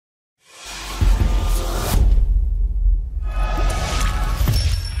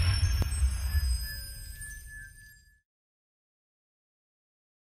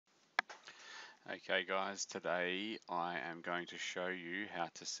Okay guys, today I am going to show you how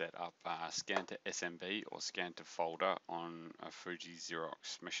to set up scan to SMB or scan to folder on a Fuji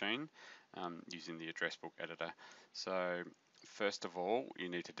Xerox machine using the address book editor. So first of all, you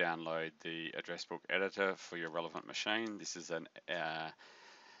need to download the address book editor for your relevant machine. This is an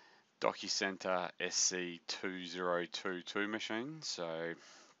Docucentre SC2022 machine. So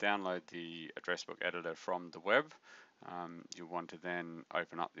download the address book editor from the web. You'll want to then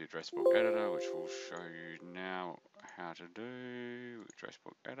open up the address book editor, which we'll show you now how to do. Address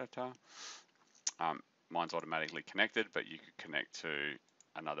book editor. Mine's automatically connected, but you could connect to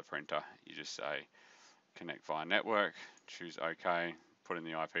another printer. You just say connect via network, choose OK, put in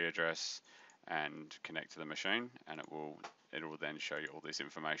the IP address, and connect to the machine, and it will then show you all this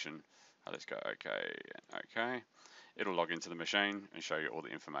information. Let's go OK and OK. It'll log into the machine and show you all the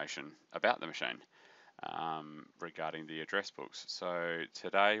information about the machine. Regarding the address books. So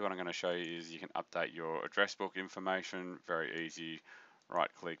today what I'm going to show you is you can update your address book information. Very easy.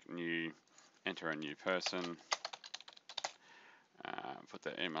 Right click, new, enter a new person, put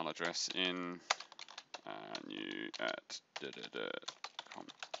their email address in, new@com,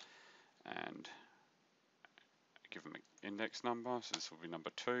 and give them an index number. So this will be number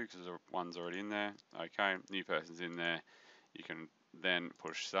 2 because the one's already in there. Okay, new person's in there. You can then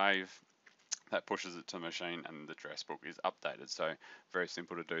push save. That pushes it to the machine and the address book is updated. So very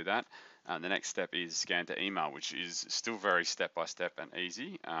simple to do that. The next step is scan to email, which is still very step-by-step and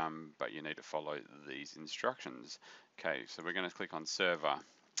easy, but you need to follow these instructions. Okay, so we're going to click on server,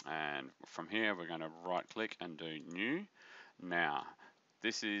 and from here we're going to right click and do new. Now,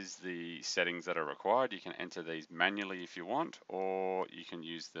 this is the settings that are required. You can enter these manually if you want, or you can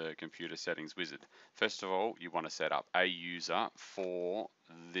use the computer settings wizard. First of all, you want to set up a user for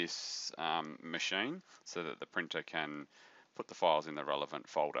this machine so that the printer can put the files in the relevant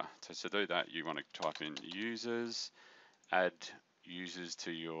folder. So to do that, you want to type in users, add users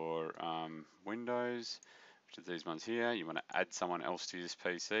to your Windows, which are these ones here. You want to add someone else to this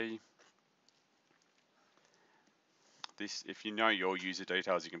PC. If you know your user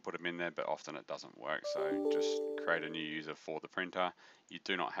details, you can put them in there, but often it doesn't work. So just create a new user for the printer. You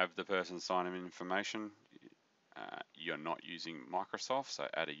do not have the person's sign-in information. You're not using Microsoft, so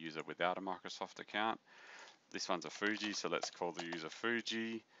add a user without a Microsoft account. This one's a Fuji, so let's call the user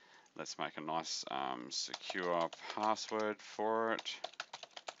Fuji. Let's make a nice secure password for it.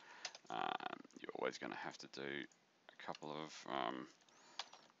 You're always going to have to do a couple of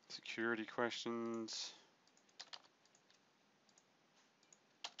security questions.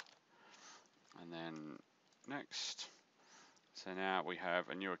 And then next. So now we have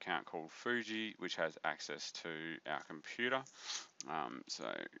a new account called Fuji, which has access to our computer.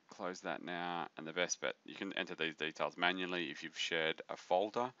 So close that now, and the best bet, you can enter these details manually if you've shared a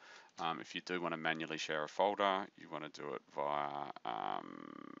folder. If you do want to manually share a folder, you want to do it via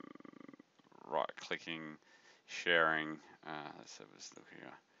right clicking, sharing. Let's have a look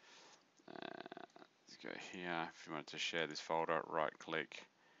here. Let's go here. If you wanted to share this folder, right click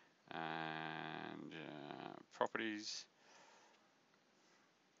and properties.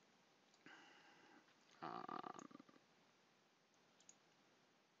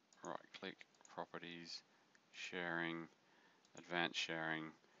 Right click, properties, sharing, advanced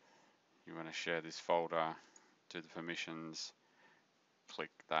sharing. You want to share this folder, do the permissions,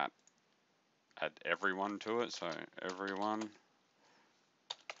 click that, add everyone to it, so everyone,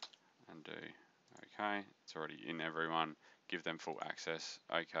 and do OK. It's already in everyone. Give them full access.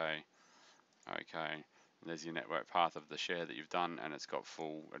 OK. OK. And there's your network path of the share that you've done, and it's got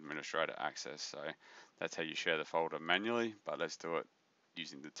full administrator access. So that's how you share the folder manually, but let's do it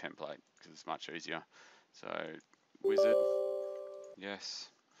using the template because it's much easier. So wizard,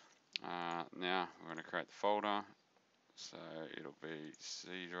 yes. Now we're going to create the folder. So it'll be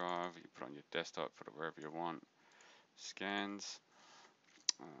C drive. You put it on your desktop, put it wherever you want. Scans.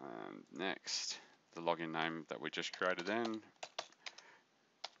 Next, the login name that we just created in.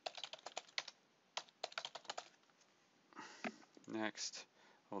 Next,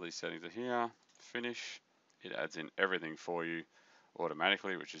 all these settings are here. Finish. It adds in everything for you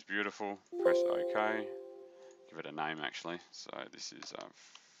automatically, which is beautiful. Press OK. Give it a name actually. So this is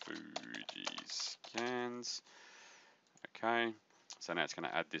Fuji Scans. Okay. So now it's going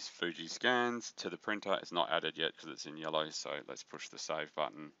to add this Fuji Scans to the printer. It's not added yet because it's in yellow. So let's push the save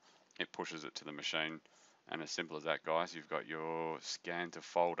button. It pushes it to the machine. And as simple as that, guys, you've got your scan to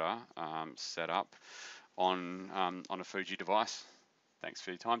folder set up on a Fuji device. Thanks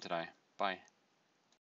for your time today. Bye.